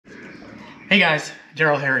Hey guys,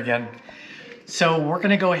 Daryl here again. So we're going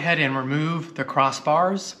to go ahead and remove the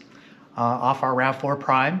crossbars off our RAV4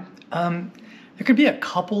 Prime. There could be a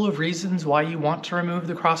couple of reasons why you want to remove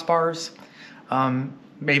the crossbars.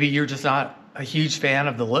 Maybe you're just not a huge fan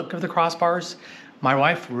of the look of the crossbars. My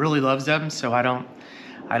wife really loves them, so I don't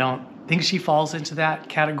think she falls into that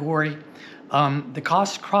category. The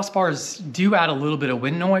crossbars do add a little bit of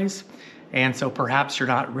wind noise, and so perhaps you're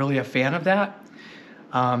not really a fan of that.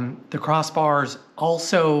 The crossbars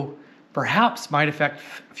also perhaps might affect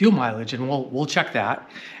fuel mileage, and we'll check that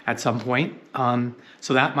at some point.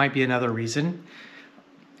 So that might be another reason.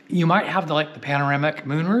 You might have the panoramic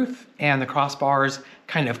moonroof, and the crossbars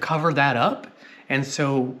kind of cover that up, and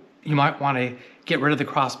so you might want to get rid of the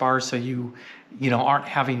crossbars so you aren't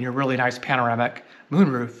having your really nice panoramic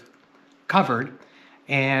moonroof covered.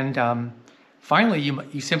 And finally,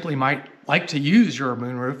 you simply might like to use your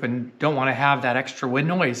moonroof and don't want to have that extra wind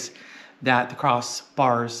noise that the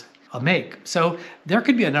crossbars make. So there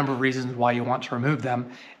could be a number of reasons why you want to remove them,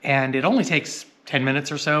 and it only takes 10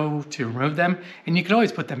 minutes or so to remove them, and you can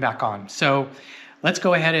always put them back on. So let's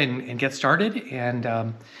go ahead and get started, and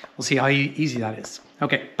we'll see how easy that is.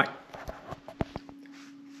 Okay, bye.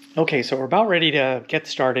 Okay, so we're about ready to get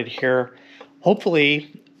started here.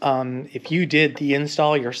 Hopefully, if you did the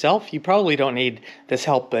install yourself, you probably don't need this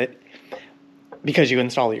help, but because you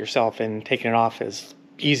install it yourself, and taking it off is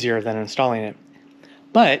easier than installing it.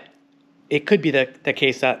 But it could be the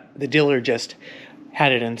case that the dealer just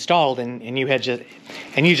had it installed and you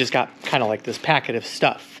just got kind of like this packet of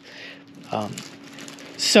stuff.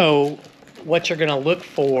 So what you're gonna look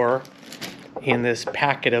for in this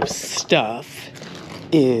packet of stuff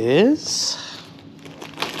is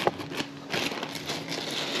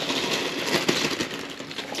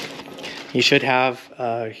you should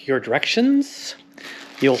have your directions.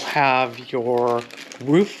 You'll have your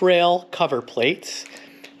roof rail cover plates.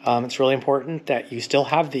 It's really important that you still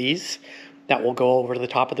have these. That will go over to the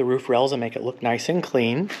top of the roof rails and make it look nice and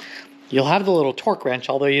clean. You'll have the little torque wrench,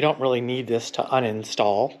 although you don't really need this to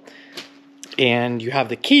uninstall. And you have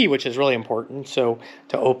the key, which is really important, so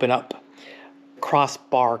to open up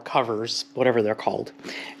crossbar covers, whatever they're called.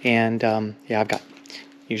 And yeah,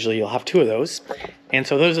 usually you'll have two of those. And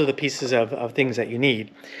so those are the pieces of things that you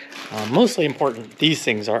need. Mostly important, these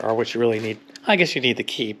things are what you really need. I guess you need the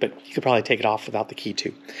key, but you could probably take it off without the key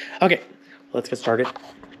too. Okay, let's get started.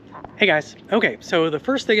 Hey guys, okay, so the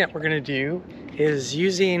first thing that we're gonna do is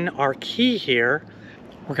using our key here,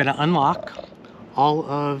 we're gonna unlock all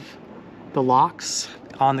of the locks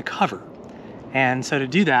on the cover. And so to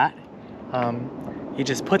do that, you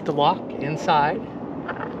just put the lock inside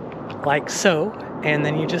like so, and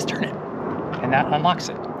then you just turn it, and that unlocks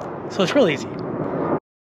it. So it's really easy.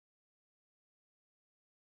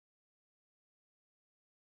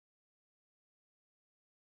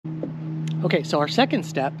 Okay, so our second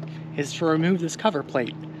step is to remove this cover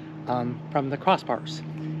plate from the crossbars.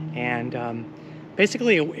 And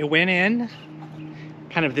basically it went in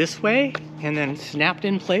kind of this way and then snapped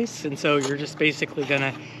in place. And so you're just basically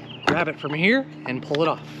gonna grab it from here and pull it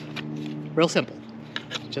off. Real simple,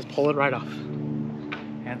 just pull it right off.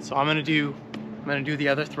 And so I'm gonna do the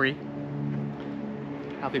other three.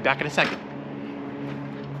 I'll be back in a second.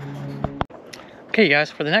 Okay guys,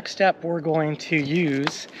 for the next step, we're going to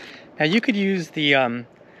use, now you could use the,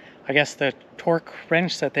 I guess the torque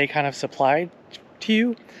wrench that they kind of supplied to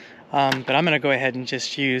you, but I'm gonna go ahead and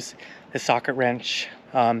just use the socket wrench.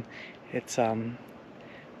 It's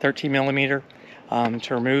 13 millimeter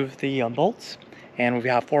to remove the bolts, and we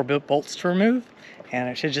have 4 bolts to remove, and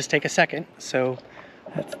it should just take a second. So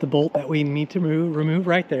that's the bolt that we need to remove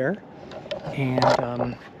right there,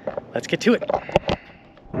 and let's get to it.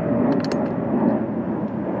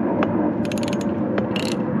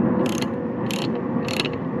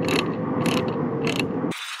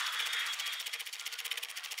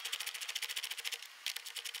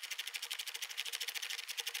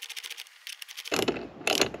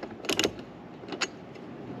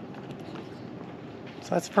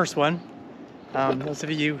 So that's the first one. Those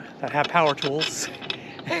of you that have power tools,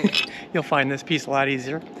 you'll find this piece a lot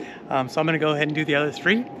easier. So I'm gonna go ahead and do the other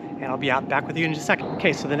 3, and I'll be back with you in just a second.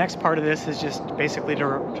 Okay, so the next part of this is just basically to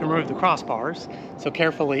remove the crossbars. So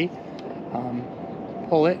carefully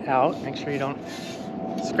pull it out. Make sure you don't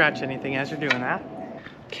scratch anything as you're doing that.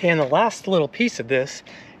 Okay, and the last little piece of this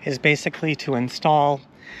is basically to install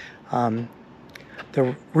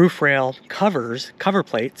the roof rail cover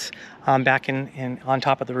plates back on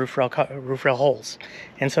top of the roof rail holes.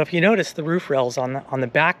 And so if you notice the roof rails on the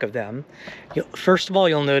back of them, first of all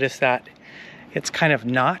you'll notice that it's kind of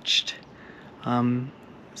notched,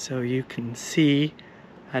 so you can see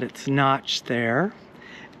at its notch there.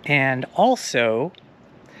 And also,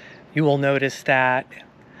 you will notice that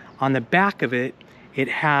on the back of it, it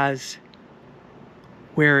has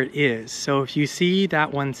where it is. So if you see,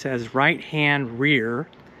 that one says right hand rear.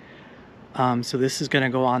 So this is going to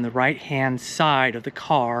go on the right hand side of the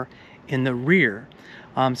car in the rear.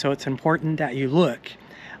 So it's important that you look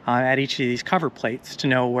at each of these cover plates to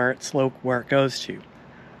know where it goes to.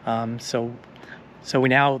 So we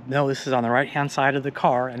now know this is on the right hand side of the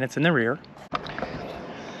car and it's in the rear.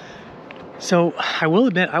 So I will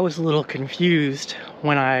admit I was a little confused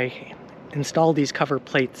when I installed these cover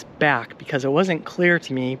plates back, because it wasn't clear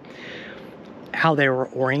to me how they were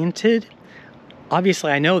oriented.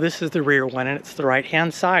 Obviously I know this is the rear one and it's the right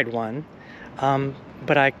hand side one,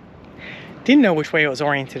 but I didn't know which way it was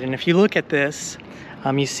oriented. And if you look at this,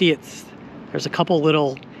 you see there's a couple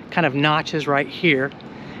little kind of notches right here,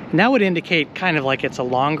 and that would indicate kind of like it's a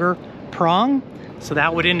longer prong. So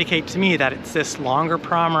that would indicate to me that it's this longer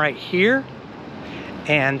prong right here,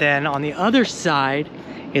 and then on the other side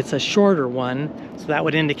it's a shorter one. So that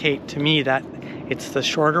would indicate to me that it's the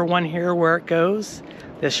shorter one here where it goes,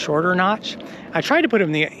 this shorter notch. I tried to put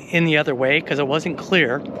them in the other way because it wasn't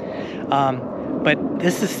clear, but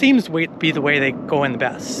this seems to be the way they go in the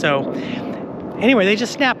best. So anyway, they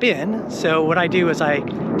just snap in. So what I do is I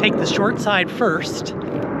take the short side first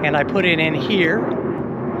and I put it in here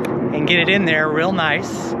and get it in there real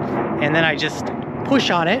nice, and then I just push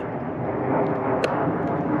on it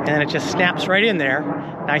and then it just snaps right in there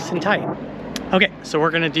nice and tight. Okay, so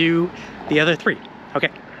we're gonna do the other three. Okay.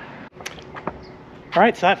 All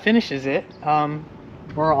right, so that finishes it.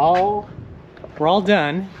 We're all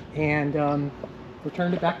done, and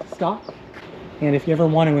returned it back to stock. And if you ever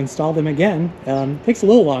want to install them again, it takes a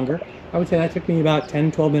little longer. I would say that took me about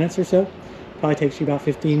 10-12 minutes or so. Probably takes you about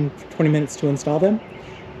 15-20 minutes to install them.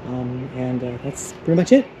 And that's pretty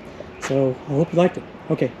much it. So I hope you liked it.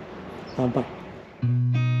 Okay, bye.